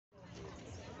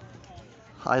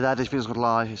Hi there, this video's got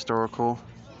live historical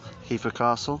HISORY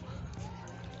Castle.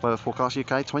 Weather forecast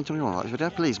UK 2021. Like this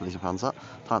video, please leave a thumbs up.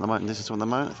 Time at the moment, this is from the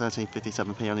moment,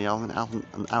 13:57p on the afternoon.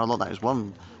 An hour long, that is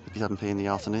 1:57p in the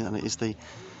afternoon, and it is the,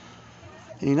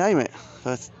 you name it,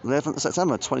 11th of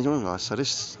September 2021, guys. So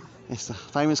this is the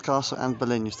famous castle Anne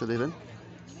Boleyn used to live in,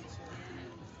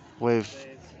 with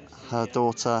her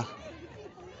daughter,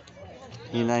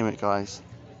 you name it, guys.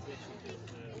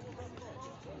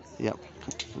 Yep,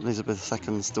 Elizabeth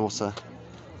II's daughter.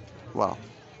 Well,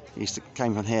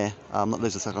 came from here. Not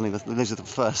Elizabeth II,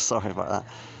 Elizabeth I. Sorry about that.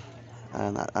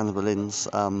 And Anne Boleyn's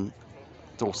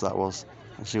daughter that was.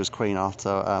 And she was queen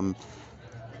after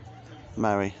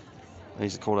Mary. They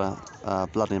used to call her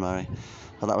Bloody Mary.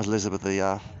 But that was Elizabeth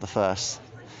the First.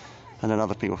 And then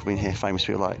other people have been here, famous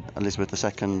people like Elizabeth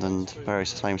II and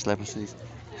various famous celebrities.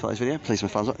 If you like this video, please give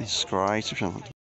me a thumbs up, subscribe to the channel.